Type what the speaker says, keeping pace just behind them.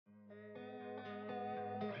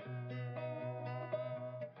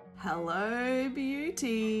Hello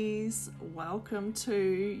beauties, welcome to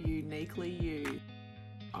Uniquely You.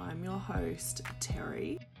 I'm your host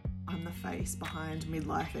Terry. I'm the face behind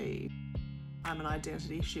Midlife Eve. I'm an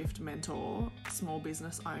identity shift mentor, small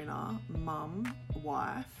business owner, mum,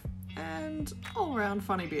 wife, and all-round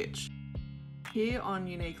funny bitch. Here on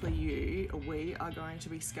Uniquely You, we are going to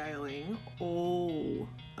be scaling all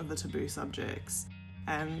of the taboo subjects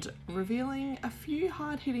and revealing a few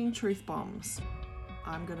hard-hitting truth bombs.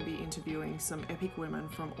 I'm going to be interviewing some epic women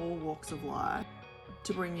from all walks of life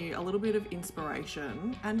to bring you a little bit of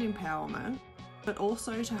inspiration and empowerment, but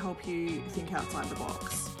also to help you think outside the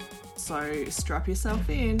box. So strap yourself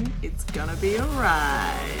in, it's gonna be a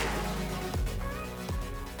ride.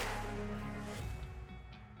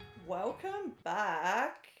 Welcome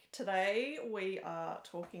back. Today we are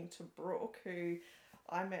talking to Brooke, who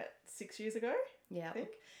I met 6 years ago, I think.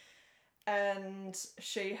 And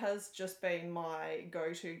she has just been my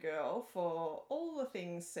go-to girl for all the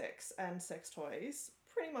things sex and sex toys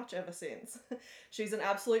pretty much ever since. She's an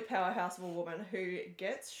absolute powerhouse of a woman who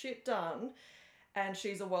gets shit done, and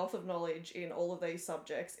she's a wealth of knowledge in all of these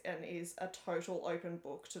subjects and is a total open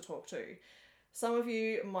book to talk to. Some of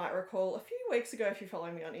you might recall a few weeks ago, if you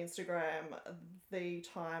follow me on Instagram, the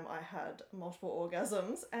time I had multiple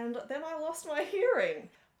orgasms and then I lost my hearing.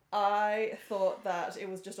 I thought that it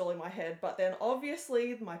was just all in my head, but then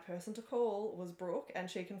obviously my person to call was Brooke,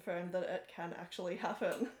 and she confirmed that it can actually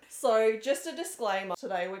happen. So just a disclaimer,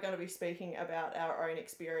 today we're going to be speaking about our own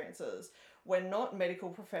experiences. We're not medical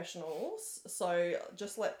professionals, so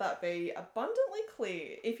just let that be abundantly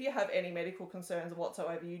clear. If you have any medical concerns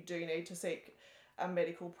whatsoever, you do need to seek a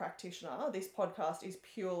medical practitioner. This podcast is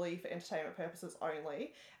purely for entertainment purposes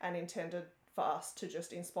only and intended for us to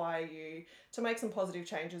just inspire you to make some positive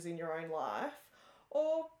changes in your own life,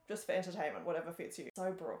 or just for entertainment, whatever fits you.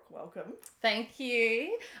 So Brooke, welcome. Thank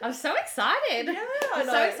you. I'm so excited. Yeah, I'm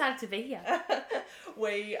so excited to be here.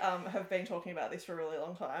 We have been talking about this for a really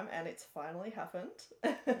long time, and it's finally happened.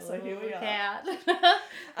 So here we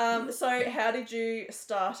are. So how did you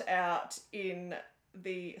start out in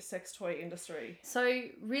the sex toy industry? So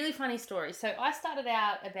really funny story. So I started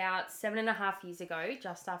out about 7.5 years ago,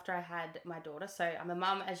 just after I had my daughter. So I'm a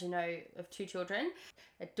mum, as you know, of 2 children,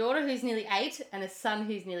 a daughter who's nearly 8 and a son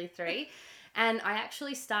who's nearly 3. And I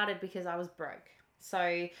actually started because I was broke.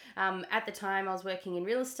 So at the time I was working in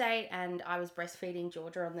real estate and I was breastfeeding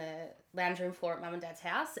Georgia on the lounge room floor at mum and dad's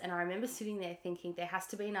house. And I remember sitting there thinking there has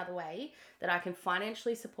to be another way that I can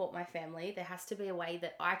financially support my family. There has to be a way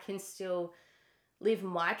that I can still live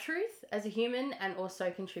my truth as a human and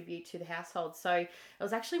also contribute to the household. So it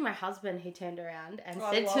was actually my husband who turned around and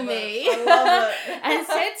said to me, and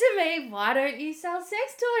said to me, "Why don't you sell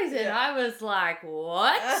sex toys?" And I was like,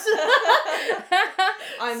 "What?"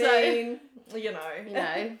 I mean, you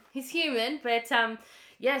know, he's human, but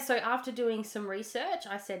so after doing some research,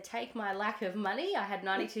 I said, take my lack of money. I had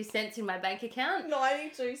 92 cents in my bank account.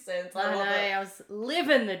 92 cents. I love it. I was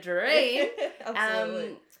living the dream.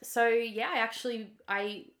 Absolutely.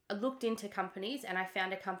 I looked into companies and I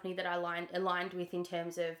found a company that I aligned with in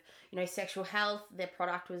terms of, sexual health. Their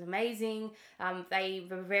product was amazing. They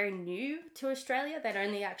were very new to Australia. They'd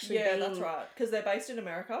only actually been... Yeah, that's right. Because they're based in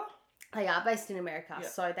America. They are based in America. Yeah.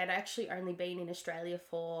 So they'd actually only been in Australia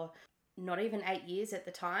for not even 8 years at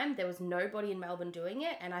the time. There was nobody in Melbourne doing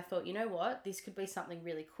it. And I thought, you know what, this could be something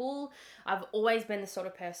really cool. I've always been the sort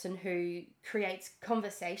of person who creates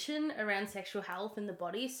conversation around sexual health and the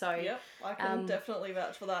body. So yeah, I can definitely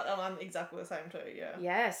vouch for that. And I'm exactly the same too, yeah.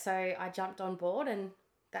 Yeah, so I jumped on board and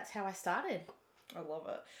that's how I started. I love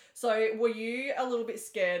it. So were you a little bit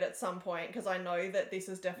scared at some point? Because I know that this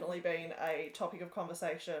has definitely been a topic of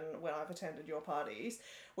conversation when I've attended your parties.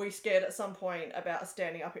 Were you scared at some point about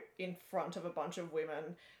standing up in front of a bunch of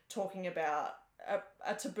women talking about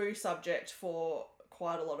a taboo subject for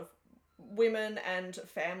quite a lot of women and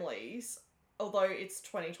families? Although it's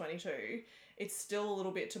 2022, it's still a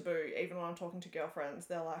little bit taboo. Even when I'm talking to girlfriends,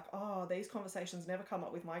 they're like, "Oh, these conversations never come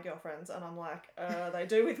up with my girlfriends." And I'm like, they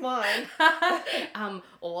do with mine.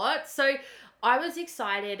 What? So I was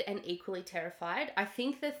excited and equally terrified. I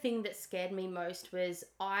think the thing that scared me most was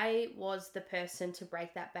I was the person to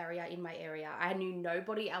break that barrier in my area. I knew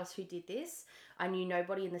nobody else who did this. I knew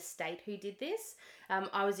nobody in the state who did this.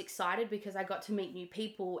 I was excited because I got to meet new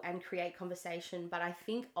people and create conversation, but I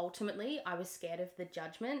think ultimately I was scared of the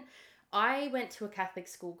judgment. I went to a Catholic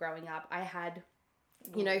school growing up. I had,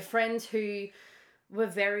 friends who were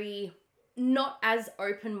very not as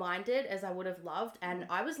open-minded as I would have loved, and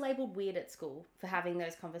I was labelled weird at school for having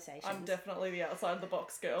those conversations. I'm definitely the outside the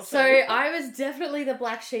box girl. So I was definitely the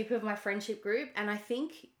black sheep of my friendship group, and I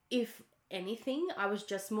think if anything. I was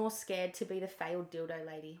just more scared to be the failed dildo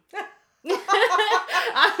lady.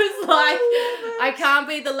 I was like, I can't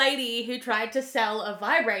be the lady who tried to sell a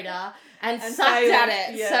vibrator and sucked at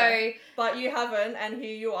it. Yeah. So, but you haven't, and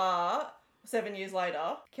here you are, 7 years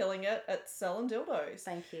later, killing it at selling dildos.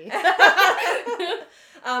 Thank you.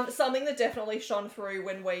 Something that definitely shone through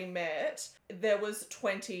when we met, there was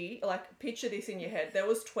 20, like, picture this in your head, there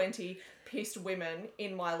was 20 pissed women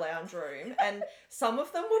in my lounge room, and some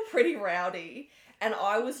of them were pretty rowdy. And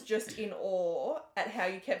I was just in awe at how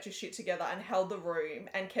you kept your shit together and held the room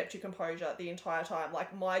and kept your composure the entire time.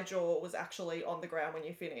 Like, my jaw was actually on the ground when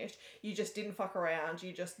you finished. You just didn't fuck around.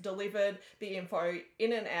 You just delivered the info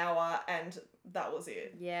in an hour, and that was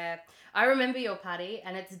it. Yeah. I remember your party,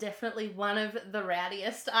 and it's definitely one of the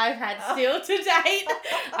rowdiest I've had still to date.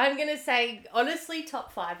 I'm going to say, honestly,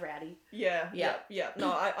 top 5 rowdy. Yeah.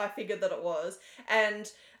 No, I figured that it was. And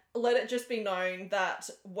let it just be known that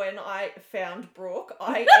when I found Brooke,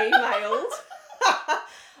 I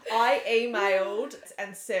emailed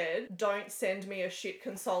and said, don't send me a shit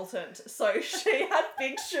consultant. So she had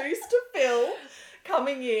big shoes to fill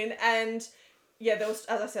coming in, and yeah, there was,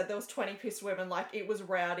 as I said, there was 20 pissed women. Like, it was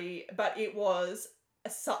rowdy, but it was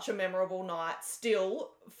such a memorable night. Still,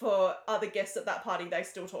 for other guests at that party, they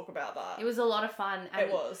still talk about that. It was a lot of fun. And,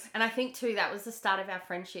 it was. And I think too, that was the start of our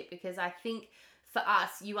friendship, because I think for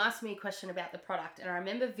us, you asked me a question about the product, and I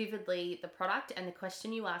remember vividly the product and the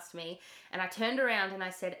question you asked me, and I turned around and I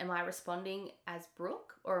said, am I responding as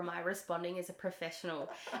Brooke or am I responding as a professional?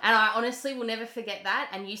 And I honestly will never forget that.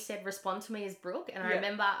 And you said, respond to me as Brooke. And I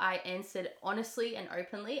remember I answered honestly and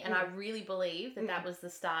openly, and I really believe that that was the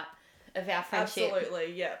start of our friendship.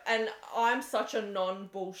 Absolutely, yeah. And I'm such a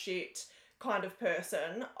non-bullshit kind of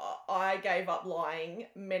person. I gave up lying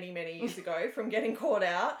many years ago from getting caught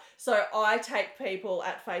out. So I take people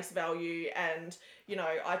at face value, and, you know,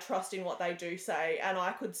 I trust in what they do say. And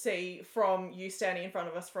I could see from you standing in front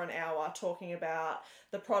of us for an hour talking about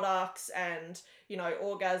the products and, you know,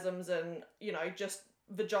 orgasms and, you know, just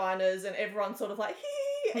vaginas, and everyone's sort of like,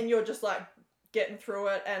 hee, and you're just like getting through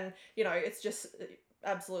it. And, you know, it's just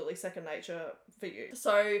absolutely second nature for you.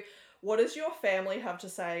 So what does your family have to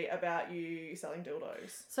say about you selling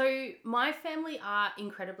dildos? So my family are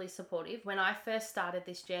incredibly supportive. When I first started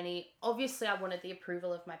this journey, obviously I wanted the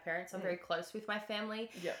approval of my parents. I'm very close with my family.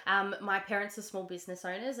 Yep. My parents are small business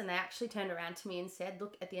owners, and they actually turned around to me and said,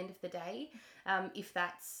 look, at the end of the day, if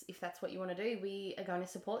that's what you want to do, we are going to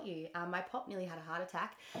support you. My pop nearly had a heart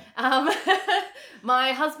attack.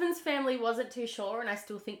 My husband's family wasn't too sure, and I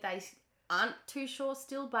still think they aren't too sure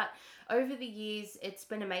still, but over the years it's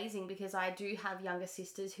been amazing, because I do have younger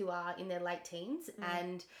sisters who are in their late teens,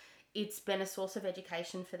 and it's been a source of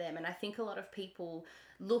education for them. And I think a lot of people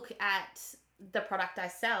look at the product I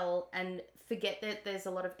sell and forget that there's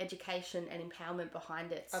a lot of education and empowerment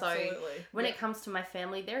behind it. Absolutely. So when it comes to my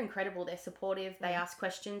family, they're incredible. They're supportive. They ask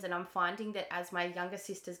questions, and I'm finding that as my younger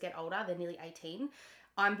sisters get older, they're nearly 18,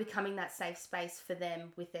 I'm becoming that safe space for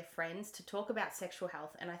them with their friends to talk about sexual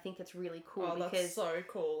health. And I think it's really cool, because that's so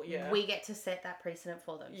cool. Yeah. We get to set that precedent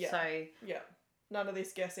for them. Yeah. So yeah. None of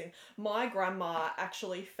this guessing. My grandma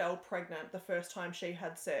actually fell pregnant the first time she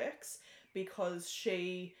had sex, because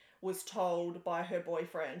she was told by her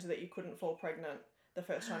boyfriend that you couldn't fall pregnant the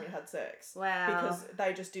first time you had sex. Wow. Because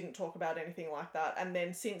they just didn't talk about anything like that. And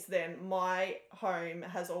then since then, my home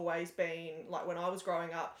has always been, like when I was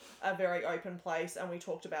growing up, a very open place, and we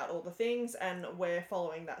talked about all the things, and we're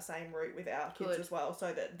following that same route with our kids as well,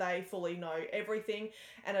 so that they fully know everything.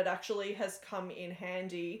 And it actually has come in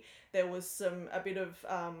handy. There was a bit of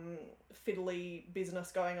fiddly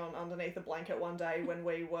business going on underneath a blanket one day when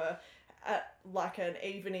we were at like an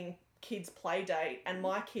evening kids play date, and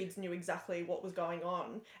my kids knew exactly what was going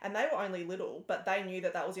on, and they were only little, but they knew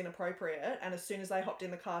that was inappropriate. And as soon as they hopped in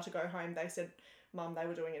the car to go home, they said, Mum, they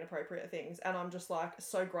were doing inappropriate things. And I'm just like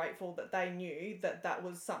so grateful that they knew that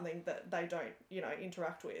was something that they don't, you know,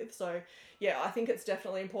 interact with. So yeah, I think it's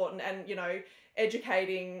definitely important. And, you know,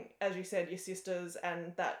 educating, as you said, your sisters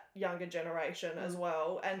and that younger generation as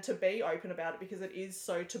well, and to be open about it, because it is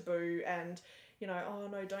so taboo, and, you know, oh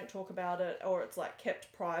no, don't talk about it, or it's like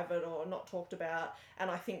kept private or not talked about.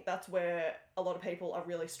 And I think that's where a lot of people are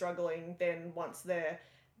really struggling then once they're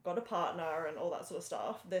got a partner and all that sort of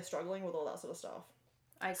stuff. They're struggling with all that sort of stuff.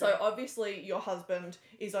 So obviously your husband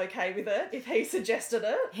is okay with it if he suggested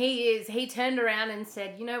it. He is. He turned around and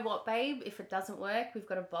said, you know what, babe, if it doesn't work, we've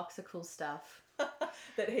got a box of cool stuff.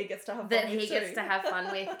 That he gets to have fun that with he too. gets to have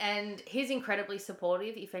fun with. And he's incredibly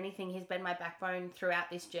supportive. If anything, he's been my backbone throughout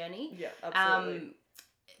this journey. Yeah, absolutely.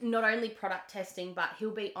 not only product testing, but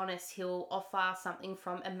he'll be honest. He'll offer something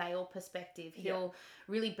from a male perspective. He'll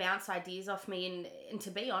really bounce ideas off me. And to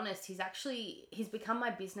be honest, he's become my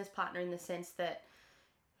business partner in the sense that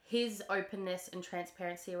his openness and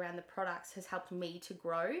transparency around the products has helped me to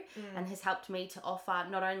grow and has helped me to offer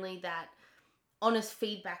not only that honest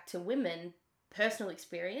feedback to women, personal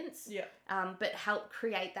experience, but help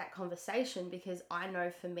create that conversation, because I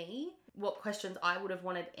know for me what questions I would have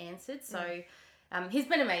wanted answered. So he's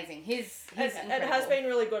been amazing. He's it has been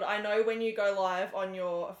really good. I know when you go live on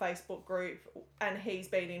your Facebook group and he's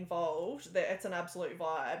been involved, that it's an absolute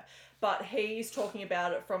vibe. But he's talking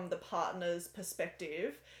about it from the partner's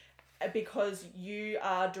perspective, because you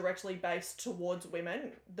are directly based towards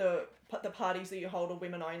women. The parties that you hold are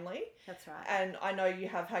women only. That's right. And I know you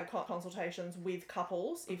have had consultations with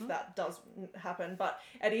couples if that does happen, but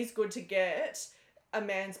it is good to get a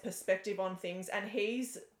man's perspective on things, and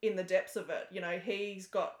he's in the depths of it. You know, he's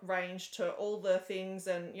got range to all the things,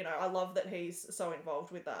 and, you know, I love that he's so involved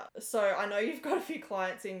with that. So I know you've got a few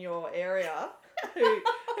clients in your area who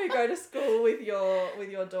go to school with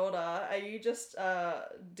your daughter. Are you just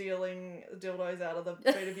dealing dildos out of the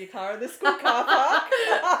boot of your car in the school car park?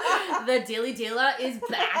 The dilly dealer is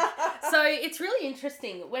back. So it's really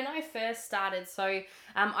interesting. When I first started,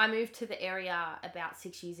 I moved to the area about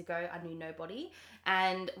 6 years ago. I knew nobody.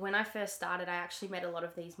 And when I first started, I actually met a lot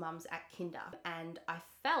of these mums at kinder. And I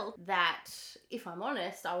felt that, if I'm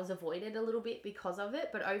honest, I was avoided a little bit because of it.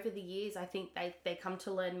 But over the years, I think they come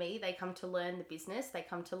to learn me. They come to learn the business. They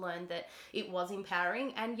come to learn that it was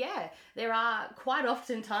empowering. And yeah, there are quite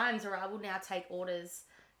often times where I will now take orders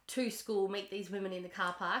to school, meet these women in the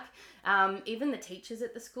car park. Even the teachers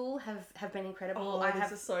at the school have been incredible. I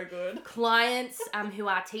have so good clients who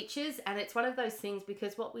are teachers, and it's one of those things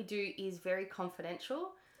because what we do is very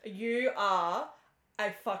confidential. You are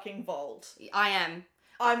a fucking vault. I am.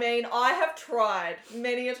 I mean, I have tried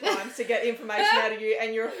many a times to get information out of you,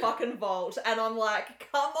 and you're a fucking vault. And I'm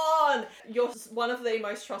like, come on. You're one of the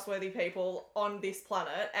most trustworthy people on this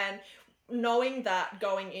planet. And knowing that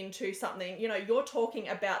going into something, you know, you're talking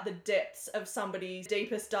about the depths of somebody's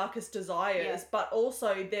deepest, darkest desires, but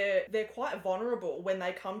also they're quite vulnerable when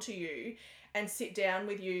they come to you and sit down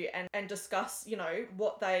with you and discuss, you know,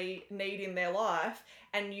 what they need in their life,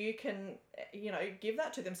 and you can, you know, give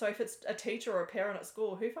that to them. So if it's a teacher or a parent at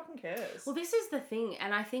school, who fucking cares? Well, this is the thing,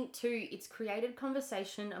 and I think too, it's created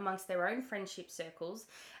conversation amongst their own friendship circles,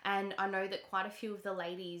 and I know that quite a few of the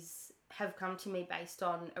ladies have come to me based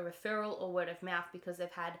on a referral or word of mouth because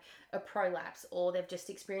they've had a prolapse, or they've just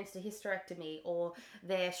experienced a hysterectomy, or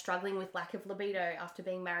they're struggling with lack of libido after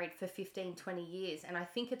being married for 15, 20 years. And I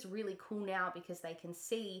think it's really cool now because they can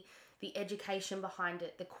see the education behind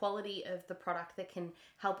it, the quality of the product that can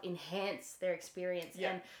help enhance their experience.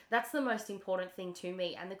 And that's the most important thing to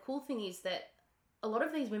me. And the cool thing is that a lot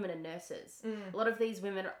of these women are nurses. A lot of these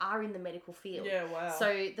women are in the medical field. Yeah, wow.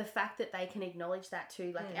 So the fact that they can acknowledge that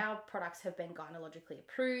too, like our products have been gynecologically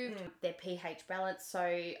approved, they're pH balanced. So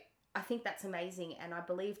I think that's amazing. And I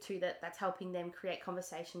believe too that that's helping them create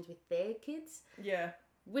conversations with their kids. Yeah.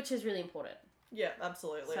 Which is really important. Yeah,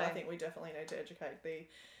 absolutely. So, I think we definitely need to educate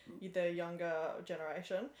the younger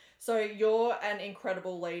generation. So you're an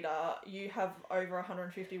incredible leader. You have over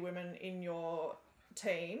 150 women in your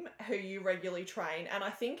team who you regularly train, and I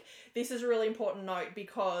think this is a really important note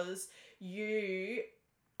because you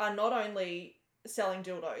are not only selling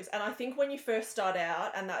dildos, and I think when you first start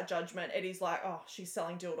out and that judgment, it is like, oh, she's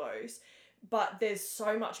selling dildos, but there's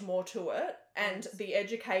so much more to it. And the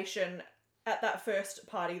education at that first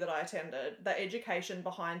party that I attended, the education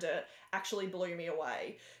behind it actually blew me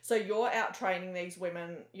away. So you're out training these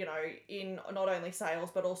women, you know, in not only sales,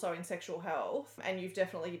 but also in sexual health. And you've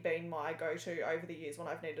definitely been my go-to over the years when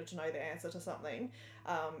I've needed to know the answer to something.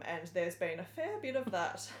 And there's been a fair bit of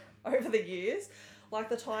that over the years. Like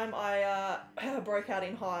the time I broke out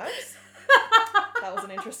in hives. That was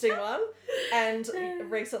an interesting one. And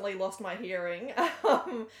recently lost my hearing,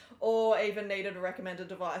 or even needed a recommended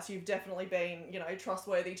device. You've definitely been, you know,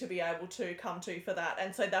 trustworthy to be able to come to for that.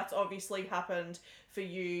 And so that's obviously happened for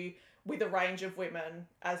you with a range of women,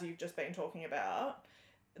 as you've just been talking about.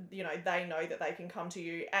 You know, they know that they can come to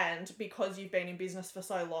you, and because you've been in business for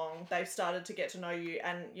so long, they've started to get to know you.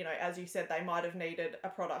 And, you know, as you said, they might have needed a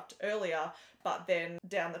product earlier, but then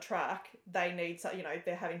down the track, they need, you know,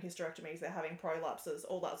 they're having hysterectomies, they're having prolapses,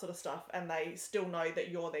 all that sort of stuff, and they still know that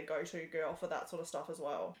you're their go-to girl for that sort of stuff as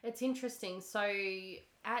well. It's interesting. So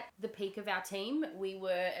at the peak of our team, we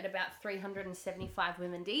were at about 375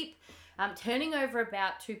 women deep, turning over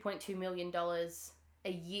about $2.2 million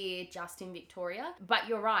a year just in Victoria. But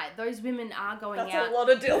you're right, those women are going out. That's a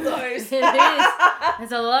lot of dildos. It is.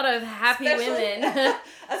 There's a lot of happy women.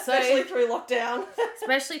 Especially through lockdown.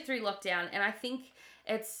 Especially through lockdown. And I think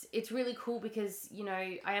it's really cool because, you know,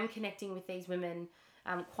 I am connecting with these women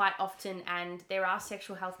quite often, and there are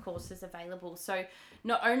sexual health courses available. So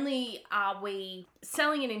not only are we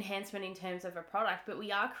selling an enhancement in terms of a product, but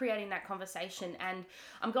we are creating that conversation. And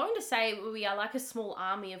I'm going to say we are like a small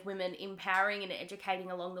army of women empowering and educating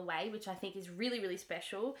along the way, which I think is really, really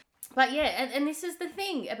special. But yeah, and this is the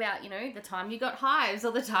thing about, you know, the time you got hives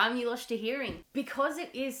or the time you lost your hearing. Because it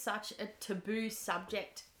is such a taboo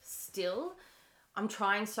subject still, I'm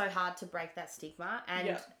trying so hard to break that stigma.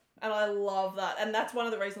 And And I love that. And that's one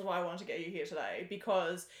of the reasons why I wanted to get you here today,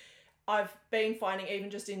 because I've been finding, even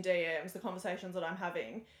just in DMs, the conversations that I'm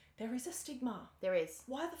having, there is a stigma. There is.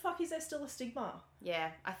 Why the fuck is there still a stigma?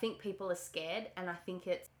 Yeah, I think people are scared, and I think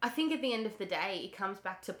at the end of the day, it comes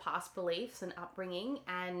back to past beliefs and upbringing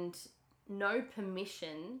and no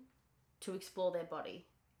permission to explore their body.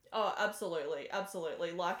 Oh, absolutely.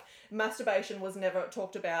 Absolutely. Like, masturbation was never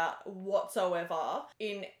talked about whatsoever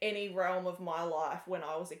in any realm of my life when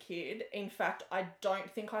I was a kid. In fact, I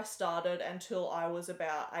don't think I started until I was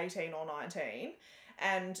about 18 or 19.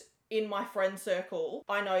 And in my friend circle,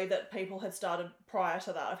 I know that people had started prior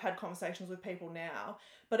to that. I've had conversations with people now,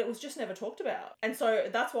 but it was just never talked about. And so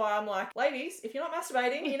that's why I'm like, ladies, if you're not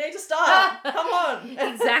masturbating, you need to start. Come on.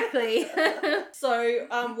 Exactly. So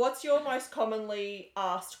what's your most commonly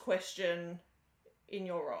asked question in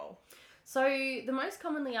your role? So the most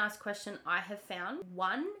commonly asked question I have found,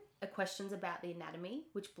 one, are questions about the anatomy,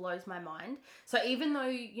 which blows my mind. So even though,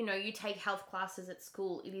 you know, you take health classes at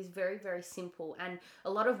school, it is very, very simple. And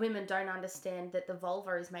a lot of women don't understand that the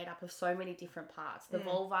vulva is made up of so many different parts. The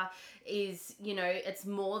vulva is, you know, it's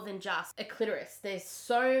more than just a clitoris. There's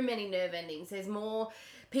so many nerve endings. There's more.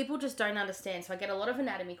 People just don't understand. So I get a lot of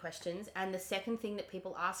anatomy questions. And the second thing that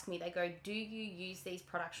people ask me, they go, do you use these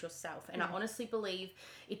products yourself? And I honestly believe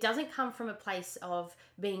it doesn't come from a place of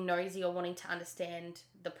being nosy or wanting to understand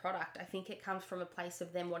the product. I think it comes from a place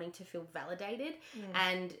of them wanting to feel validated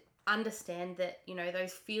and understand that, you know,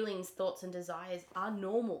 those feelings, thoughts and desires are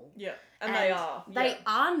normal. Yeah. And they are. They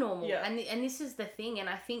are normal. Yeah. And this is the thing. And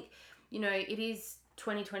I think, you know, it is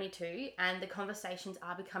 2022 and the conversations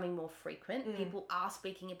are becoming more frequent. People are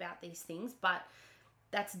speaking about these things, but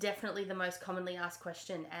that's definitely the most commonly asked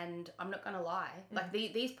question. And I'm not going to lie, like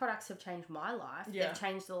these products have changed my life. Yeah. They've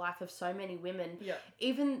changed the life of so many women. Yeah.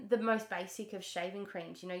 Even the most basic of shaving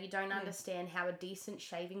creams, you know, you don't understand how a decent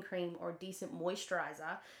shaving cream or a decent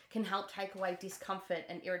moisturizer can help take away discomfort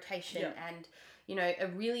and irritation and, you know, a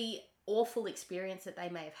really awful experience that they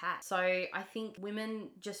may have had. So I think women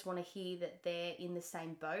just want to hear that they're in the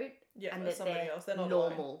same boat and that they're not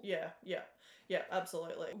normal. Alone. Yeah,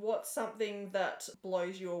 absolutely. What's something that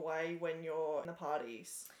blows you away when you're in the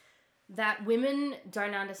parties? That women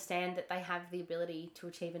don't understand that they have the ability to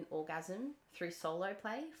achieve an orgasm through solo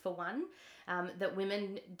play, for one. That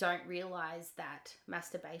women don't realise that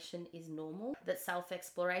masturbation is normal, that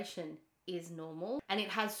self-exploration is normal, and it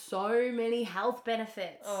has so many health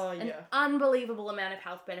benefits. Oh, yeah. An unbelievable amount of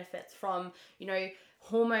health benefits, from, you know,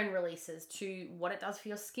 hormone releases to what it does for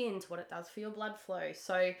your skin to what it does for your blood flow.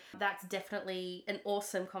 So that's definitely an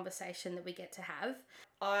awesome conversation that we get to have.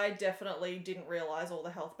 I definitely didn't realise all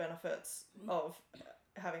the health benefits of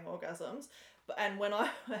having orgasms. And when I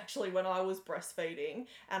was breastfeeding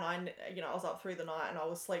and I was up through the night and I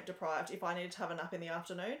was sleep deprived, if I needed to have a nap in the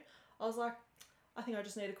afternoon, I was like, I think I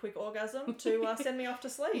just need a quick orgasm to send me off to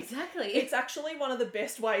sleep. Exactly. It's actually one of the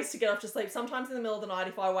best ways to get off to sleep. Sometimes in the middle of the night,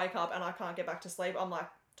 if I wake up and I can't get back to sleep, I'm like,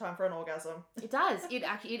 time for an orgasm. It does.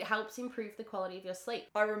 It helps improve the quality of your sleep.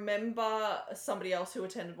 I remember somebody else who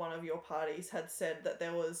attended one of your parties had said that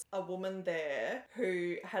there was a woman there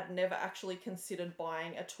who had never actually considered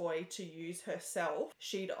buying a toy to use herself.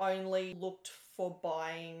 She'd only looked for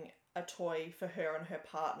buying a toy for her and her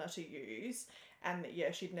partner to use. And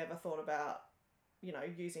yeah, she'd never thought about, you know,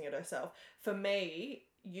 using it herself. For me,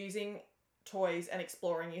 using toys and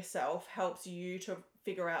exploring yourself helps you to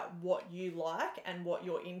figure out what you like and what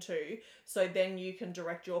you're into, so then you can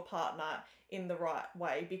direct your partner in the right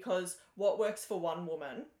way. Because what works for one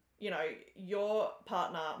woman, you know, your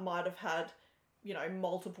partner might have had, you know,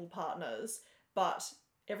 multiple partners, but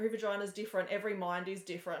every vagina is different, every mind is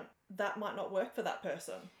different. That might not work for that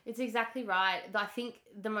person. It's exactly right. I think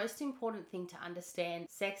the most important thing to understand,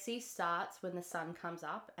 sexy starts when the sun comes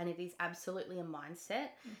up, and it is absolutely a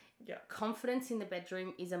mindset. Yeah. Confidence in the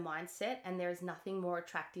bedroom is a mindset, and there is nothing more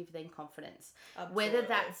attractive than confidence. Absolutely. Whether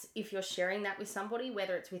that's if you're sharing that with somebody,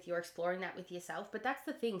 whether it's with you're exploring that with yourself. But that's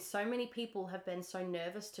the thing. So many people have been so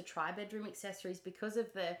nervous to try bedroom accessories because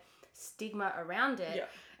of the stigma around it. Yeah.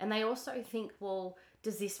 And they also think, well,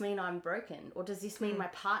 does this mean I'm broken? Or does this mean my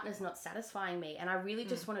partner's not satisfying me? And I really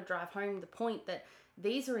just want to drive home the point that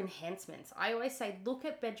these are enhancements. I always say, look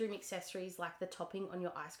at bedroom accessories like the topping on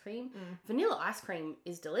your ice cream. Vanilla ice cream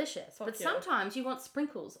is delicious, but sometimes you want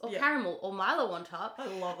sprinkles or caramel or Milo on top. I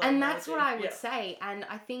love that. And that's what I would say. And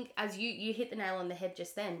I think as you hit the nail on the head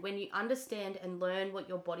just then, when you understand and learn what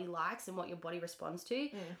your body likes and what your body responds to,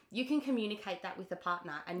 you can communicate that with a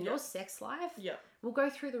partner, and your sex life will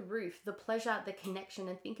go through the roof. The pleasure, the connection,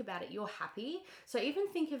 and think about it, you're happy. So even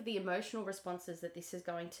think of the emotional responses that this is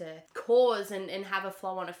going to cause and have a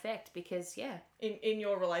flow-on effect, because in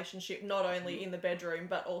your relationship, not only in the bedroom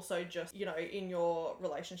but also just, you know, in your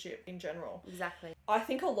relationship in general. Exactly. I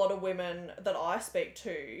think a lot of women that I speak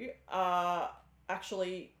to are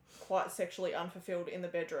actually quite sexually unfulfilled in the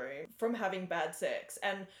bedroom from having bad sex.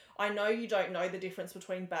 And I know you don't know the difference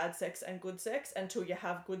between bad sex and good sex until you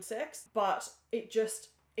have good sex, but it just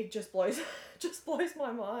blows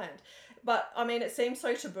my mind. But I mean, it seems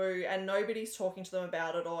so taboo, and nobody's talking to them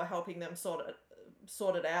about it or helping them sort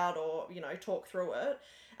it out, or, you know, talk through it.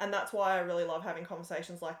 And that's why I really love having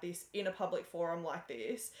conversations like this in a public forum like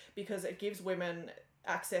this, because it gives women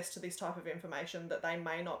access to this type of information that they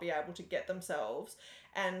may not be able to get themselves.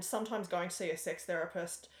 And sometimes going to see a sex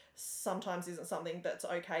therapist sometimes isn't something that's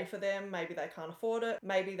okay for them. Maybe they can't afford it.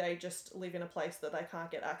 Maybe they just live in a place that they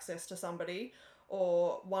can't get access to somebody,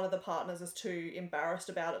 or one of the partners is too embarrassed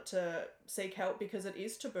about it to seek help because it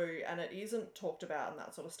is taboo and it isn't talked about and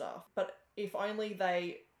that sort of stuff. But if only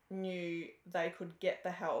they knew they could get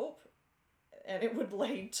the help, and it would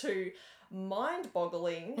lead to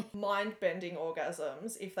mind-boggling, mind-bending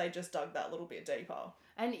orgasms if they just dug that little bit deeper.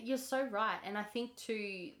 And you're so right. And I think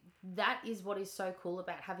too, that is what is so cool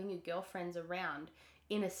about having your girlfriends around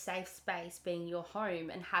in a safe space, being your home,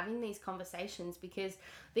 and having these conversations, because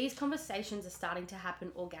these conversations are starting to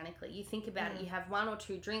happen organically. You think about it, you have 1 or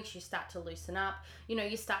 2 drinks, you start to loosen up, you know,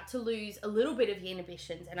 you start to lose a little bit of your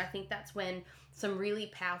inhibitions. And I think that's when some really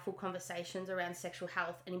powerful conversations around sexual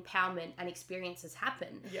health and empowerment and experiences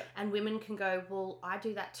happen. Yeah. And women can go, well, I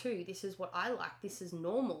do that too. This is what I like. This is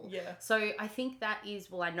normal. Yeah. So I think that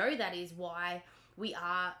is, well, I know that is why we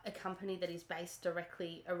are a company that is based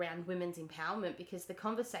directly around women's empowerment, because the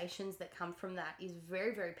conversations that come from that is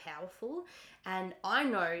very, very powerful. And I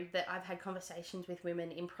know that I've had conversations with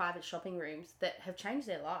women in private shopping rooms that have changed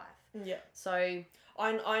their life. Yeah. So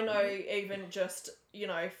I know, even just, you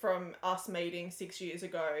know, from us meeting 6 years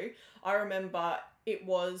ago, I remember it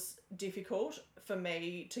was difficult for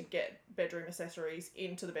me to get bedroom accessories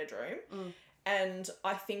into the bedroom. And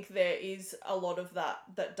I think there is a lot of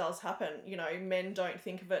that does happen. You know, men don't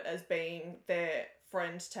think of it as being their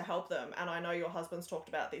friend to help them. And I know your husband's talked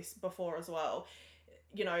about this before as well.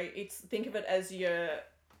 You know, think of it as your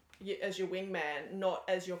wingman, not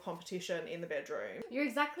as your competition in the bedroom. You're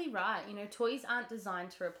exactly right. You know, toys aren't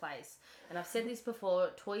designed to replace. And I've said this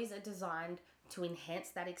before, toys are designed to enhance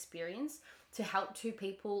that experience, to help 2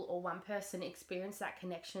 people or 1 person experience that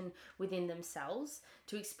connection within themselves,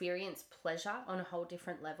 to experience pleasure on a whole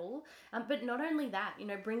different level. But not only that, you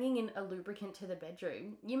know, bringing in a lubricant to the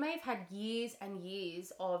bedroom, you may have had years and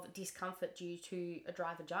years of discomfort due to a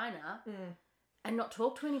dry vagina and not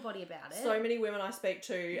talk to anybody about it. So many women I speak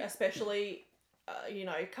to, especially, you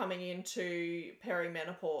know, coming into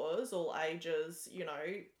perimenopause, all ages, you know,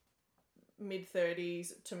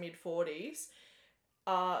 mid-30s to mid-40s,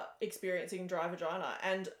 are experiencing dry vagina.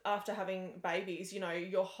 And after having babies, you know,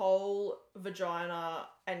 your whole vagina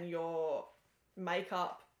and your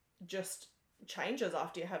makeup just changes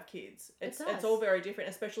after you have kids. It's all very different,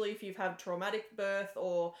 especially if you've had traumatic birth,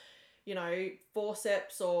 or, you know,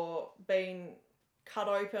 forceps, or been cut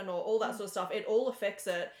open, or all that sort of stuff. It all affects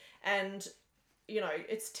it. And, you know,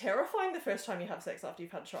 it's terrifying the first time you have sex after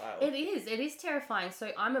you've had a child. It is terrifying.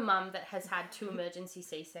 So I'm a mum that has had 2 emergency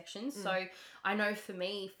C-sections. So I know for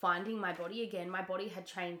me, finding my body again, my body had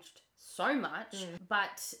changed so much.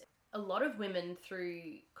 But a lot of women through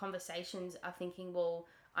conversations are thinking, well,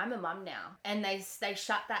 I'm a mum now. And they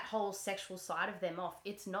shut that whole sexual side of them off.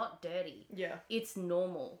 It's not dirty. Yeah. It's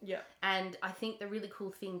normal. Yeah. And I think the really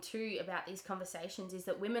cool thing too about these conversations is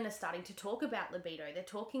that women are starting to talk about libido. They're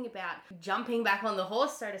talking about jumping back on the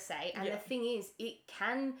horse, so to say. And the thing is,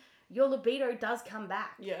 your libido does come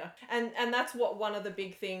back. Yeah. And that's what one of the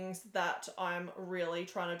big things that I'm really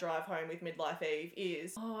trying to drive home with Midlife Eve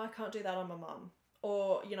is, oh, I can't do that, I'm a mum.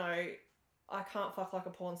 Or, you know, I can't fuck like a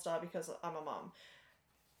porn star because I'm a mum.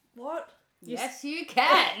 What? Yes, you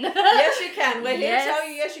can. Yes, you can. We're here to tell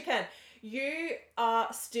you, yes, you can. You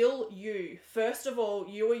are still you. First of all,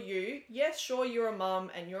 you are you. Yes, sure, you're a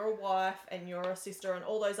mum and you're a wife and you're a sister and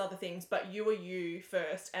all those other things, but you are you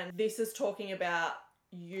first. And this is talking about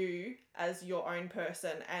you as your own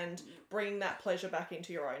person and bring that pleasure back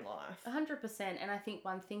into your own life. 100%. And I think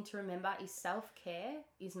one thing to remember is self-care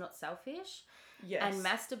is not selfish. Yes. And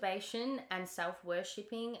masturbation and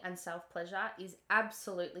self-worshipping and self-pleasure is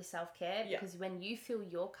absolutely self-care, because when you fill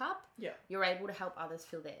your cup, you're able to help others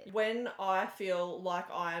fill theirs. When I feel like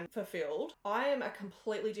I'm fulfilled, I am a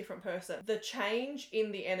completely different person. The change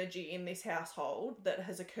in the energy in this household that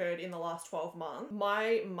has occurred in the last 12 months,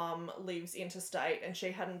 my mum lives interstate and she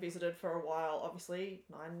hadn't visited for a while, obviously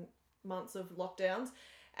 9 months of lockdowns.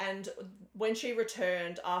 And when she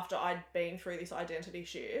returned after I'd been through this identity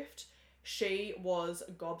shift, she was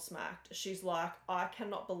gobsmacked. She's like, I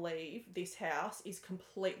cannot believe this house is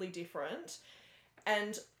completely different.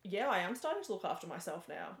 And yeah, I am starting to look after myself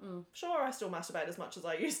now. Sure, I still masturbate as much as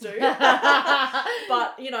I used to.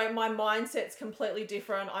 But, you know, my mindset's completely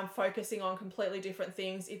different. I'm focusing on completely different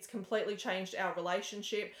things. It's completely changed our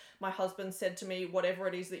relationship. My husband said to me, whatever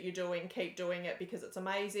it is that you're doing, keep doing it because it's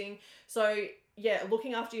amazing. So yeah,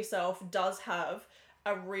 looking after yourself does have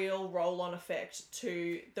a real roll-on effect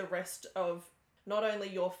to the rest of not only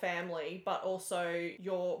your family, but also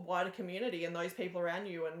your wider community and those people around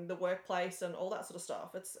you and the workplace and all that sort of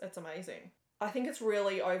stuff. It's amazing. I think it's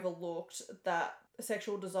really overlooked that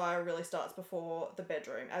sexual desire really starts before the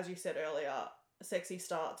bedroom. As you said earlier, sexy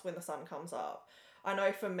starts when the sun comes up. I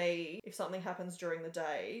know for me, if something happens during the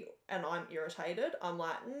day and I'm irritated, I'm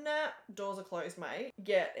like, nah, doors are closed, mate.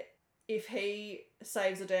 Yet if he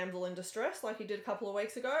saves a damsel in distress like he did a couple of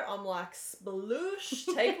weeks ago, I'm like, sploosh,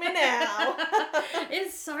 take me now.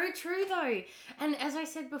 It's so true though. And as I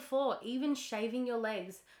said before, even shaving your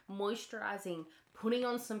legs, moisturizing, putting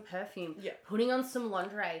on some perfume, putting on some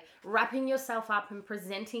lingerie, wrapping yourself up and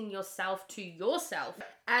presenting yourself to yourself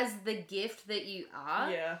as the gift that you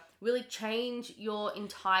are, really change your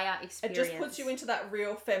entire experience. It just puts you into that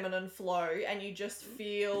real feminine flow and you just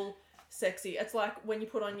feel sexy. It's like when you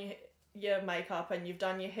put on your makeup and you've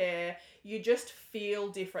done your hair, you just feel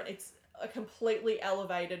different. It's a completely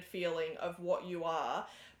elevated feeling of what you are,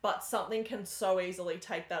 but something can so easily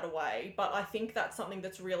take that away. But I think that's something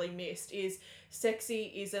that's really missed, is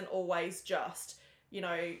sexy isn't always just, you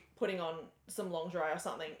know, putting on some lingerie or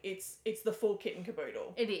something. It's the full kit and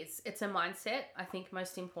caboodle. It is. It's a mindset, I think,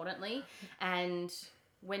 most importantly. And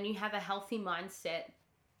when you have a healthy mindset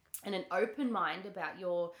and an open mind about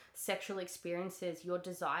your sexual experiences, your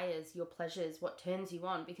desires, your pleasures, what turns you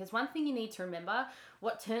on. Because one thing you need to remember,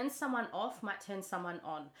 what turns someone off might turn someone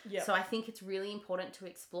on. Yep. So I think it's really important to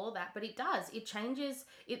explore that. But it does.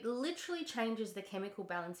 It literally changes the chemical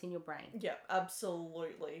balance in your brain. Yeah,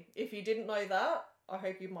 absolutely. If you didn't know that, I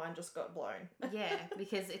hope your mind just got blown. Yeah,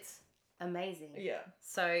 because it's amazing. Yeah.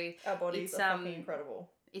 So our bodies are fucking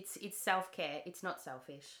incredible. It's self-care. It's not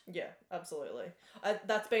selfish. Yeah, absolutely.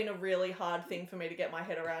 That's been a really hard thing for me to get my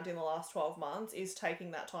head around in the last 12 months, is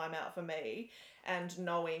taking that time out for me and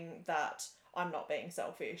knowing that I'm not being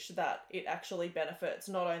selfish, that it actually benefits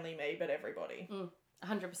not only me, but everybody.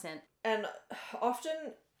 100%. And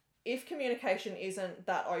often, if communication isn't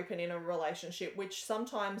that open in a relationship, which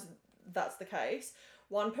sometimes that's the case,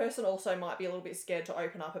 one person also might be a little bit scared to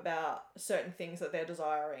open up about certain things that they're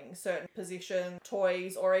desiring, certain positions,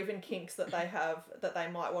 toys, or even kinks that they have that they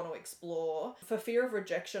might want to explore, for fear of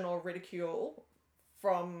rejection or ridicule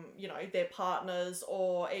from, you know, their partners,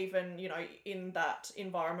 or even, you know, in that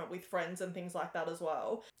environment with friends and things like that as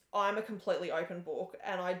well. I'm a completely open book,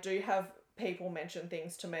 and I do have people mention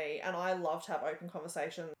things to me, and I love to have open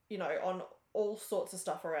conversations, you know, on all sorts of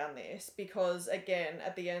stuff around this, because again,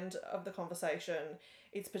 at the end of the conversation,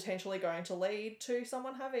 it's potentially going to lead to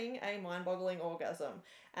someone having a mind-boggling orgasm.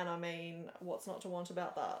 And I mean, what's not to want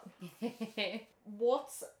about that?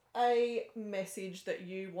 What's a message that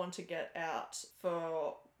you want to get out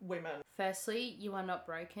for women? Firstly, you are not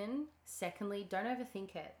broken. Secondly, don't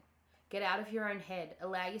overthink it. Get out of your own head.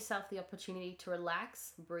 Allow yourself the opportunity to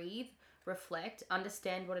relax, breathe, reflect,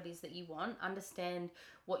 understand what it is that you want, understand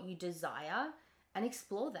what you desire, and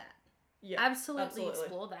explore that. Yeah, absolutely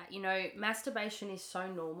explore that. You know, masturbation is so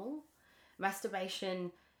normal.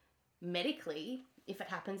 Masturbation medically if it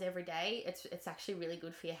happens every day, it's actually really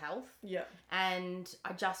good for your health. Yeah. And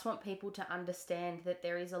I just want people to understand that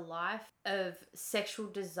there is a life of sexual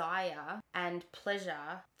desire and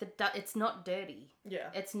pleasure that it's not dirty. Yeah.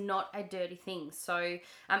 It's not a dirty thing. So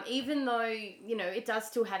even though, you know, it does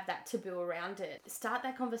still have that taboo around it, start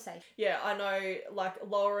that conversation. Yeah, I know, like,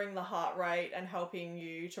 lowering the heart rate and helping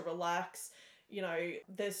you to relax. You know,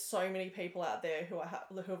 there's so many people out there who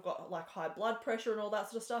have got, like, high blood pressure and all that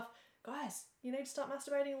sort of stuff. Guys, you need to start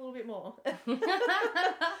masturbating a little bit more.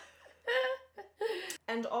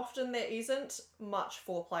 And often there isn't much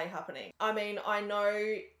foreplay happening. I mean, I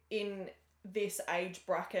know in this age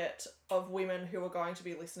bracket of women who are going to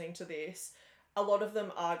be listening to this, a lot of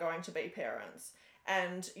them are going to be parents.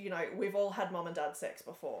 And, you know, we've all had mum and dad sex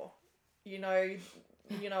before. You know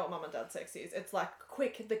what mum and dad sex is. It's like,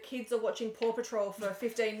 quick, the kids are watching Paw Patrol for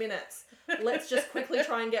 15 minutes. Let's just quickly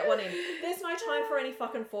try and get one in. There's no time for any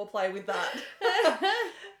fucking foreplay with that.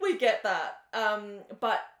 We get that.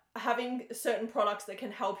 But having certain products that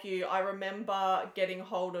can help you, I remember getting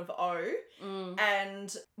hold of O,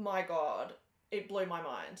 and my God, it blew my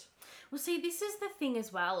mind. Well, see, this is the thing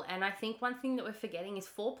as well, and I think one thing that we're forgetting is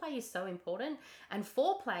foreplay is so important, and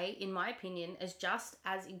foreplay, in my opinion, is just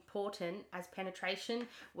as important as penetration,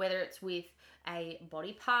 whether it's with a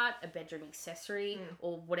body part, a bedroom accessory,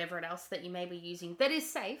 or whatever else that you may be using that is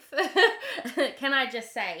safe, can I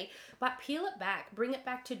just say, but peel it back, bring it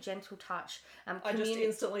back to gentle touch. I just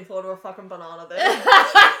instantly thought of a fucking banana there.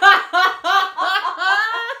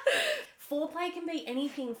 Foreplay can be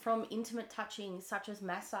anything from intimate touching, such as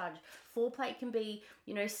massage. Foreplay can be,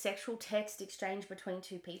 you know, sexual text exchange between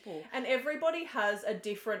two people. And everybody has a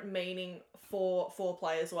different meaning for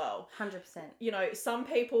foreplay as well. 100%. You know, some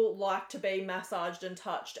people like to be massaged and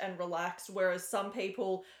touched and relaxed, whereas some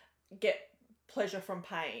people get pleasure from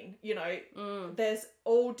pain. You know, there's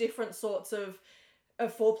all different sorts of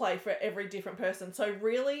foreplay for every different person. So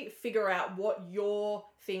really figure out what your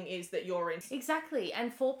thing is that you're in. Exactly.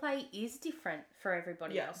 And foreplay is different for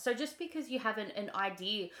everybody else. So just because you have an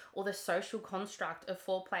idea or the social construct of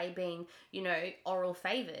foreplay being, you know, oral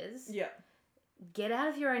favors. Yeah. Get out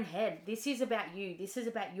of your own head. This is about you. This is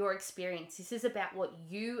about your experience. This is about what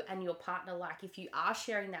you and your partner like. If you are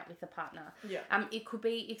sharing that with a partner, it could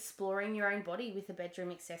be exploring your own body with a bedroom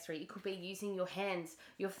accessory. It could be using your hands,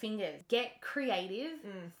 your fingers. Get creative.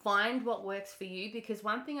 Find what works for you, because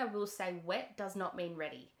one thing I will say, wet does not mean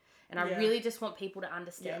ready. And I really just want people to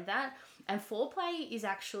understand that. And foreplay is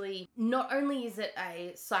actually, not only is it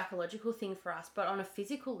a psychological thing for us, but on a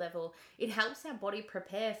physical level, it helps our body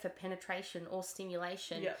prepare for penetration or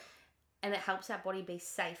stimulation. Yeah. And it helps our body be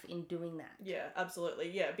safe in doing that. Yeah, absolutely.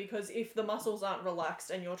 Yeah, because if the muscles aren't relaxed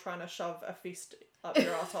and you're trying to shove a fist up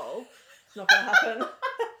your asshole, it's not going to happen.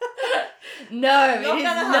 No, it is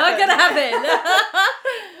not going to happen.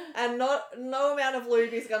 And no amount of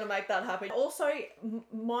lube is going to make that happen. Also,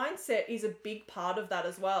 mindset is a big part of that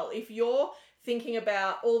as well. If you're thinking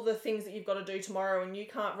about all the things that you've got to do tomorrow and you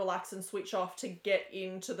can't relax and switch off to get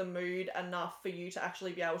into the mood enough for you to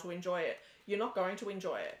actually be able to enjoy it, you're not going to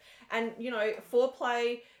enjoy it. And, you know,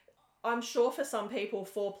 foreplay, I'm sure for some people,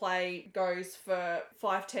 foreplay goes for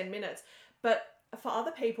 5-10 minutes. But for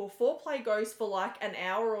other people, foreplay goes for like an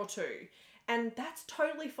hour or two. And that's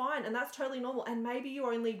totally fine and that's totally normal. And maybe you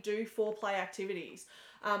only do foreplay activities.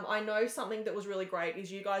 I know something that was really great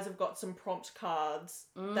is you guys have got some prompt cards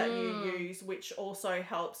that you use, which also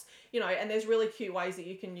helps, you know, and there's really cute ways that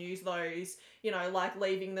you can use those, you know, like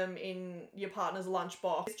leaving them in your partner's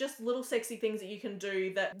lunchbox. It's just little sexy things that you can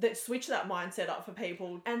do that switch that mindset up for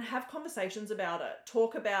people, and have conversations about it.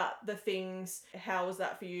 Talk about the things. How was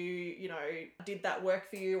that for you? You know, did that work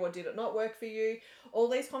for you or did it not work for you? All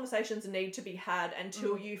these conversations need to be had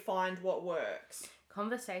until you find what works.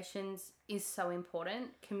 Conversations is so important.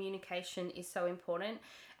 Communication is so important.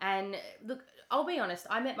 And look, I'll be honest,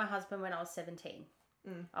 I met my husband when I was 17.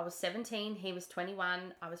 I was 17, he was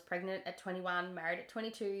 21, I was pregnant at 21, married at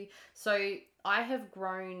 22. So I have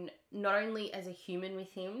grown not only as a human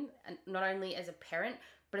with him, and not only as a parent,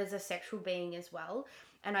 but as a sexual being as well.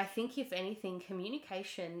 And I think if anything,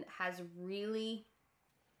 communication has really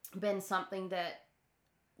been something that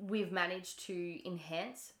we've managed to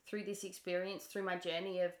enhance through this experience, through my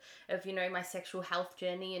journey of you know, my sexual health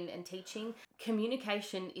journey and teaching.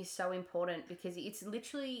 communication is so important because it's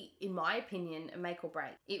literally, in my opinion, a make or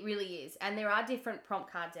break. It really is. And there are different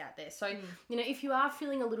prompt cards out there. So, if you are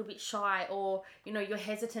feeling a little bit shy or, you're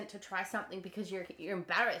hesitant to try something because you're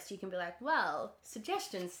embarrassed, you can be like, well,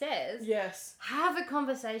 suggestion says, yes, have a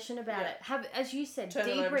conversation about it. Have, as you said, turn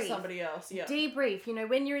debrief. it over to somebody else. Yeah. Debrief.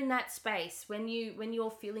 When you're in that space, when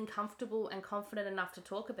you're feeling comfortable and confident enough to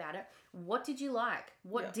talk about it, what did you like?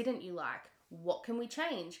 What didn't you like? What can we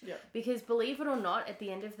change? Yeah. Because believe it or not, at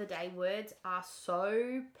the end of the day, words are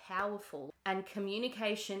so powerful and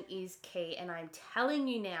communication is key. And I'm telling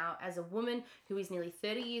you now, as a woman who is nearly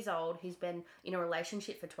 30 years old, who's been in a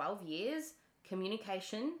relationship for 12 years,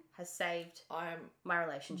 communication has saved my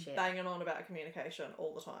relationship. Banging on about communication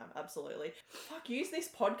all the time. Absolutely. Fuck, use this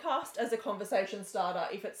podcast as a conversation starter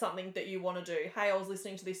if it's something that you want to do. Hey, I was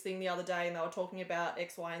listening to this thing the other day and they were talking about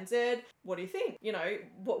X, Y, and Z. What do you think?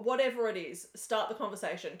 Whatever it is, start the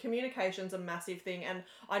conversation. Communication's a massive thing, and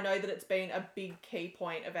I know that it's been a big key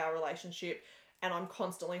point of our relationship, and I'm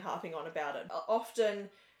constantly harping on about it. Often,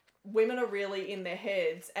 women are really in their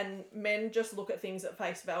heads and men just look at things at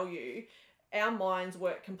face value. Our minds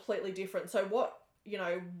work completely different. So what,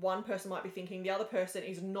 one person might be thinking, the other person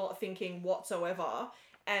is not thinking whatsoever,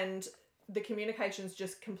 and the communication's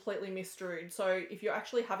just completely misstrued. So if you're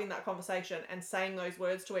actually having that conversation and saying those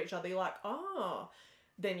words to each other, you're like,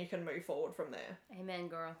 then you can move forward from there. Amen,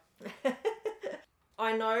 girl.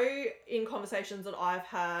 I know in conversations that I've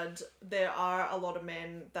had, there are a lot of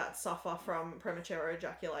men that suffer from premature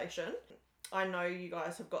ejaculation. I know you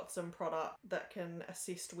guys have got some product that can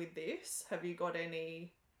assist with this. Have you got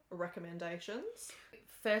any recommendations?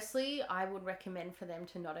 Firstly, I would recommend for them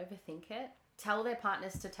to not overthink it. Tell their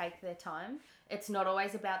partners to take their time. It's not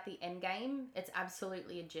always about the end game. It's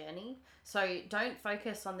absolutely a journey. So don't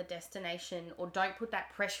focus on the destination, or don't put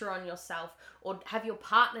that pressure on yourself, or have your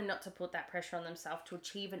partner not to put that pressure on themselves to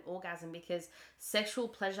achieve an orgasm, because sexual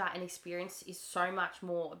pleasure and experience is so much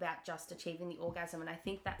more about just achieving the orgasm. And I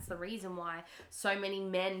think that's the reason why so many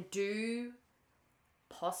men do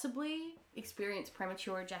possibly experience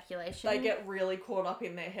premature ejaculation. They get really caught up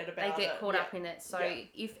in their head about it. They get caught up in it. So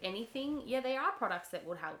if anything, there are products that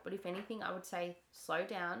would help. But if anything, I would say slow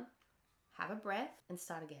down, have a breath, and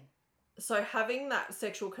start again. So having that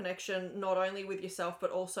sexual connection, not only with yourself,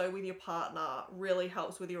 but also with your partner, really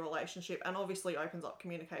helps with your relationship, and obviously opens up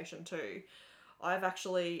communication too. I've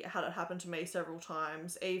actually had it happen to me several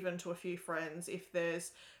times, even to a few friends, if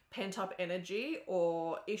there's pent-up energy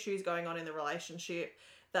or issues going on in the relationship,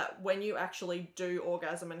 that when you actually do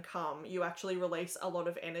orgasm and come, you actually release a lot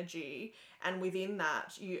of energy, and within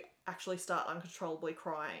that you actually start uncontrollably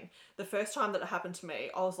crying. The first time that it happened to me,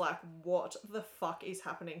 I was like, what the fuck is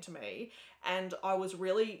happening to me? And I was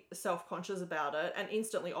really self-conscious about it, and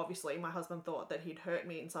instantly, obviously, my husband thought that he'd hurt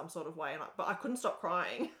me in some sort of way, but I couldn't stop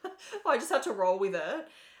crying. I just had to roll with it.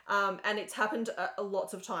 And it's happened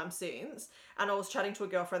lots of times since. And I was chatting to a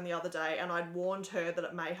girlfriend the other day, and I'd warned her that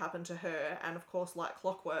it may happen to her. And of course, like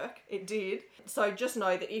clockwork, it did. So just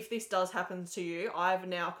know that if this does happen to you, I've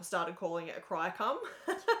now started calling it a cry cum.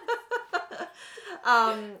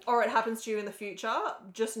 Or it happens to you in the future,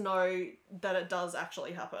 just know that it does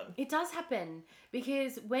actually happen. It does happen,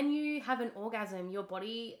 because when you have an orgasm, your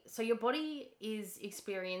body is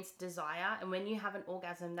experienced desire. And when you have an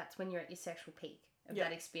orgasm, that's when you're at your sexual peak of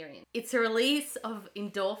that experience. It's a release of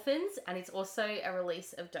endorphins, and it's also a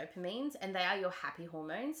release of dopamines, and they are your happy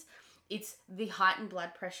hormones. It's the heightened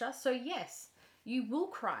blood pressure. So yes, you will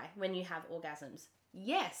cry when you have orgasms.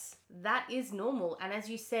 Yes, that is normal. And as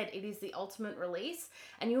you said, it is the ultimate release.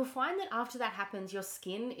 And you'll find that after that happens, your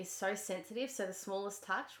skin is so sensitive. So the smallest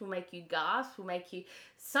touch will make you gasp,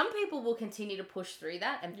 some people will continue to push through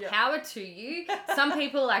that, and power to you. Some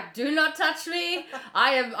people are like, do not touch me.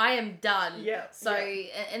 I am done. Yeah. So,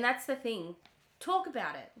 and that's the thing. Talk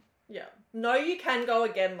about it. Yeah. No, you can go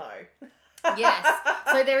again though. Yes.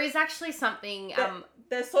 So there is actually something...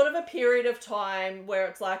 there's sort of a period of time where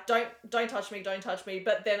it's like, don't touch me,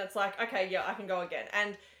 but then it's like, okay, yeah, I can go again.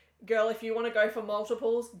 And girl, if you want to go for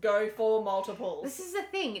multiples, go for multiples. This is the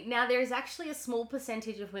thing. Now, there is actually a small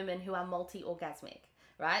percentage of women who are multi-orgasmic,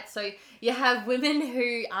 right? So you have women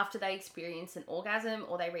who, after they experience an orgasm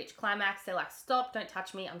or they reach climax, they're like, stop, don't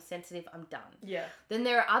touch me, I'm sensitive, I'm done. Yeah. Then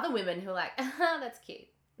there are other women who are like, that's cute.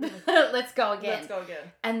 Let's go again.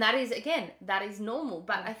 And that is normal.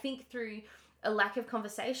 But I think through a lack of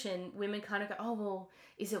conversation, women kind of go, oh, well,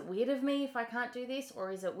 is it weird of me if I can't do this?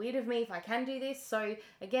 Or is it weird of me if I can do this? So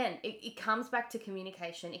again, it comes back to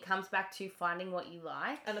communication. It comes back to finding what you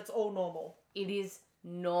like. And it's all normal. It is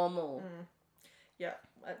normal. Yeah.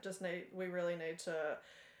 We really need to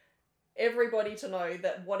everybody to know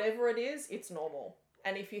that whatever it is, it's normal.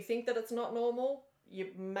 And if you think that it's not normal, you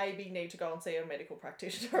maybe need to go and see a medical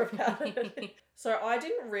practitioner about it. So I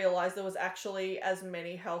didn't realise there was actually as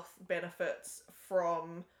many health benefits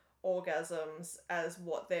from orgasms as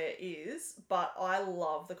what there is, but I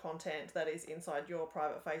love the content that is inside your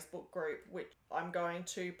private Facebook group, which I'm going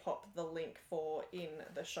to pop the link for in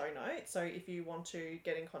the show notes. So if you want to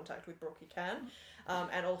get in contact with Brooke, you can,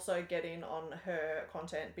 and also get in on her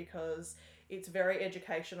content because it's very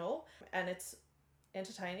educational and it's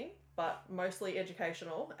entertaining, but mostly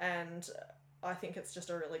educational, and I think it's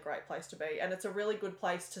just a really great place to be, and it's a really good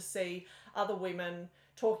place to see other women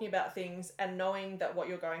talking about things and knowing that what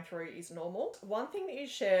you're going through is normal. One thing that you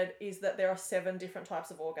shared is that there are 7 different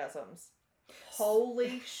types of orgasms.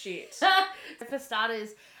 Holy shit. For starters,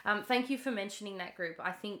 thank you for mentioning that group.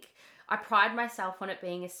 I think I pride myself on it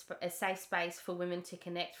being a safe space for women to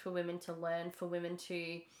connect, for women to learn, for women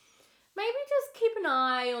to maybe just keep an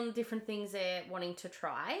eye on different things they're wanting to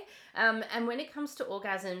try. And when it comes to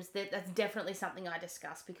orgasms, that's definitely something I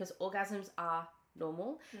discuss because orgasms are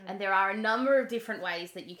normal and there are a number of different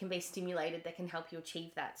ways that you can be stimulated that can help you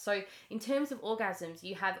achieve that. So in terms of orgasms,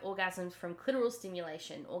 you have orgasms from clitoral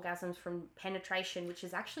stimulation, orgasms from penetration, which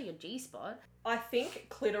is actually your G-spot. I think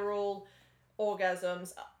clitoral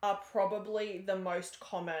orgasms are probably the most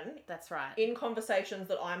common. That's right. In conversations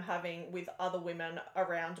that I'm having with other women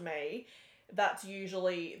around me, that's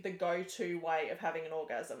usually the go-to way of having an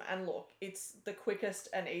orgasm. And look, it's the quickest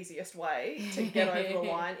and easiest way to get over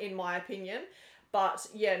the line, in my opinion. But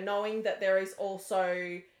yeah, knowing that there is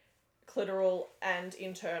also clitoral and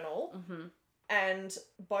internal, and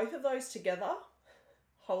both of those together,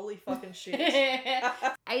 holy fucking shit.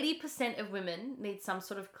 80% of women need some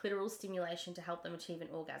sort of clitoral stimulation to help them achieve an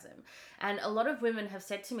orgasm. And a lot of women have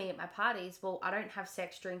said to me at my parties, well, I don't have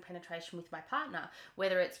sex during penetration with my partner,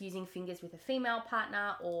 whether it's using fingers with a female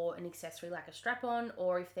partner or an accessory like a strap-on,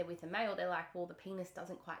 or if they're with a male, they're like, well, the penis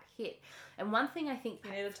doesn't quite hit. And one thing I think...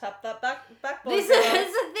 You need to tap that backbone. This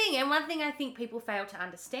is the thing. And one thing I think people fail to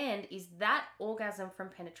understand is that orgasm from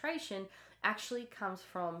penetration actually comes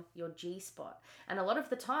from your G-spot. And a lot of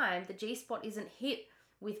the time, the G-spot isn't hit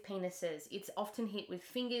with penises. It's often hit with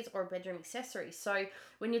fingers or a bedroom accessory. So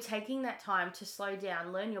when you're taking that time to slow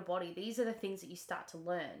down, learn your body, these are the things that you start to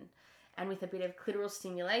learn. And with a bit of clitoral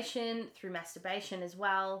stimulation through masturbation as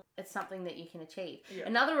well, it's something that you can achieve. Yeah.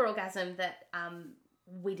 Another orgasm that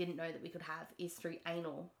we didn't know that we could have is through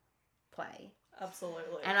anal play.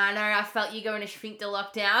 Absolutely. And I know I felt you go in a sphincter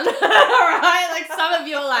lockdown, right? Like some of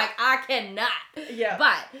you are like, I cannot. Yeah.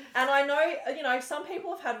 But. And I know, some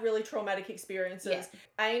people have had really traumatic experiences.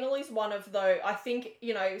 Yeah. Anal is one of those, I think,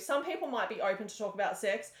 some people might be open to talk about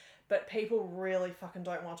sex, but people really fucking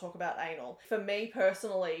don't want to talk about anal. For me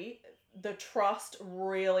personally, the trust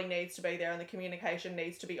really needs to be there and the communication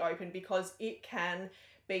needs to be open because it can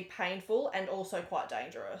be painful and also quite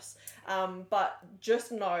dangerous. But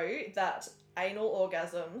just know that anal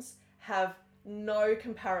orgasms have no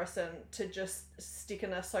comparison to just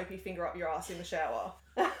sticking a soapy finger up your ass in the shower.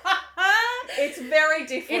 It's very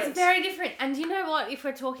different. It's very different. And you know what? If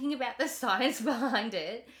we're talking about the science behind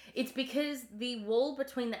it, it's because the wall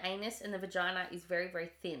between the anus and the vagina is very, very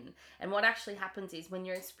thin. And what actually happens is when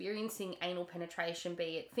you're experiencing anal penetration,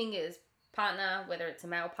 be it fingers, partner, whether it's a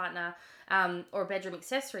male partner, or a bedroom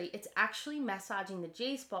accessory, it's actually massaging the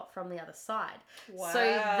G-spot from the other side. Wow. So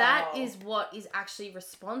that is what is actually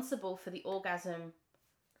responsible for the orgasm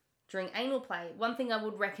during anal play. One thing I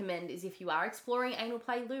would recommend is if you are exploring anal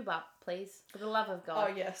play, lube up, please, for the love of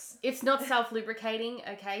God. Oh, yes. It's not self-lubricating,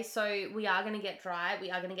 okay? So we are going to get dry.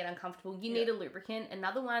 We are going to get uncomfortable. You need a lubricant.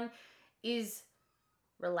 Another one is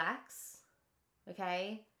relax,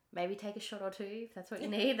 okay? Maybe take a shot or two if that's what you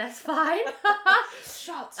need. That's fine.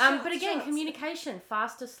 Shots. But again, communication.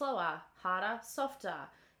 Faster, slower. Harder, softer.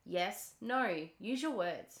 Yes, no. Use your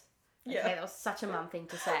words. Okay, yeah. That was such a mum thing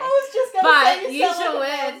to say. I was just going to say use your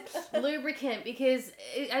words. Lubricant, because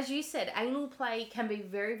as you said, anal play can be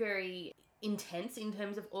very, very intense in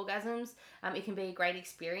terms of orgasms. It can be a great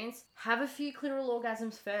experience. Have a few clitoral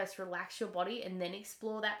orgasms first. Relax your body and then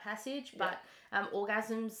explore that passage. But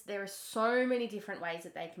orgasms, there are so many different ways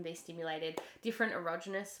that they can be stimulated. Different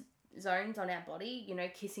erogenous zones on our body,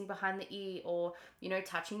 kissing behind the ear or,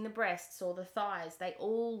 touching the breasts or the thighs. They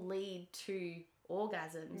all lead to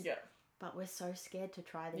orgasms. Yeah. But we're so scared to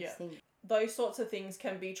try these things. Those sorts of things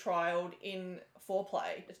can be trialed in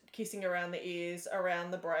foreplay. Kissing around the ears,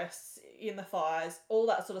 around the breasts, in the thighs, all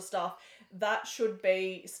that sort of stuff. That should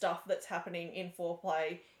be stuff that's happening in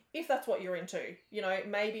foreplay if that's what you're into.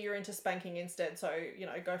 Maybe you're into spanking instead, so,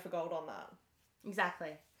 go for gold on that.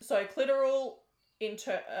 Exactly. So clitoral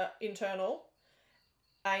internal,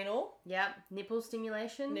 anal. Yeah, nipple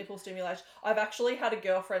stimulation. I've actually had a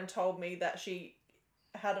girlfriend told me that she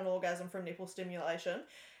had an orgasm from nipple stimulation,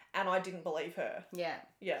 and I didn't believe her. Yeah.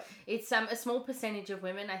 Yeah. It's a small percentage of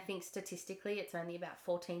women. I think statistically it's only about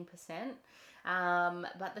 14%.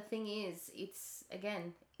 But the thing is,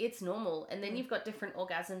 it's normal. And then you've got different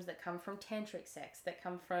orgasms that come from tantric sex, that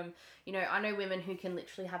come from, I know women who can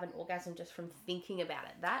literally have an orgasm just from thinking about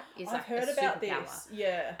it. That is I've heard about superpower. This.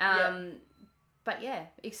 Yeah. But yeah,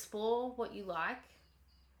 explore what you like.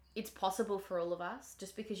 It's possible for all of us.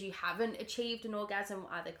 Just because you haven't achieved an orgasm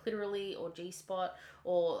either clitorally or G-spot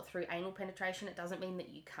or through anal penetration, it doesn't mean that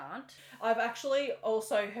you can't. I've actually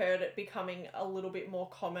also heard it becoming a little bit more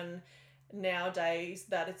common nowadays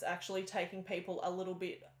that it's actually taking people a little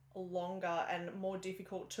bit longer and more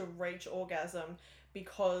difficult to reach orgasm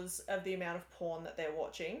because of the amount of porn that they're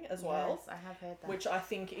watching as well. Yes, I have heard that. Which I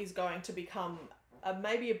think is going to become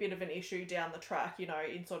maybe a bit of an issue down the track,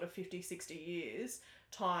 in sort of 50, 60 years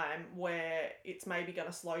time, where it's maybe going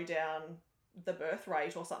to slow down the birth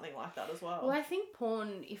rate or something like that as well. Well, I think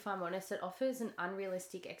porn, if I'm honest, it offers an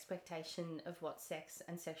unrealistic expectation of what sex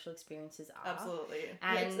and sexual experiences are. Absolutely.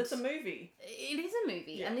 And it's a movie. It is a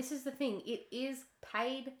movie. Yeah. And this is the thing. It is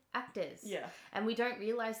paid actors. Yeah. And we don't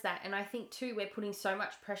realise that. And I think, too, we're putting so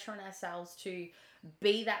much pressure on ourselves to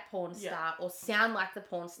be that porn star or sound like the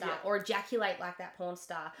porn star or ejaculate like that porn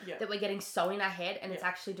star that we're getting so in our head and it's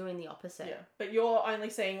actually doing the opposite. Yeah, but you're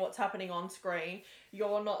only seeing what's happening on screen.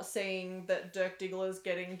 You're not seeing that Dirk Diggler's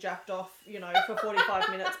getting jacked off, for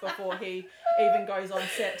 45 minutes before he even goes on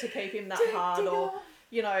set to keep him that hard or,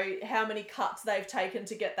 how many cuts they've taken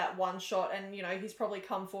to get that one shot and, he's probably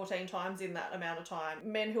come 14 times in that amount of time.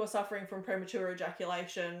 Men who are suffering from premature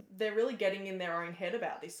ejaculation, they're really getting in their own head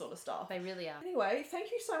about this sort of stuff. They really are. Anyway,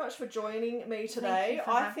 thank you so much for joining me today.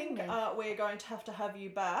 I think we're going to have you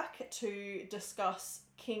back to discuss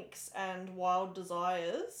kinks and wild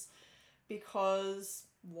desires because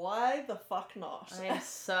why the fuck not? I am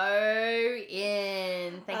so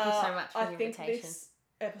in. Thank you so much for the invitation. Think this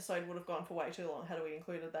episode would have gone for way too long had we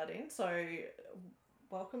included that in. So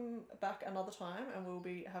welcome back another time and we'll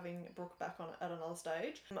be having Brooke back on at another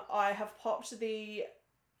stage. I have popped the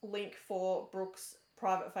link for Brooke's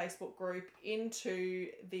private Facebook group into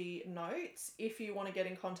the notes if you want to get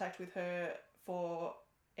in contact with her for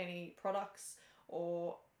any products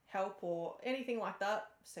or help or anything like that,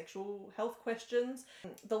 sexual health questions.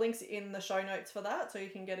 The link's in the show notes for that so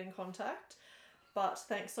you can get in contact. But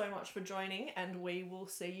thanks so much for joining and we will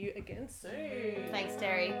see you again soon. Thanks,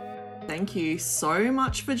 Terry. Thank you so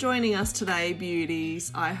much for joining us today,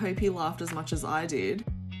 beauties. I hope you laughed as much as I did.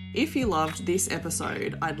 If you loved this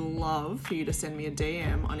episode, I'd love for you to send me a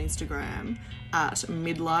DM on Instagram at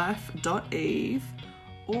midlife.eve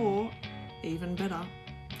or even better,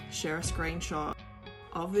 share a screenshot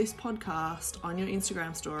of this podcast on your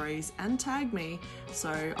Instagram stories and tag me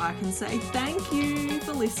so I can say thank you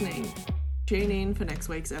for listening. Tune in for next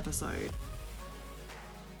week's episode.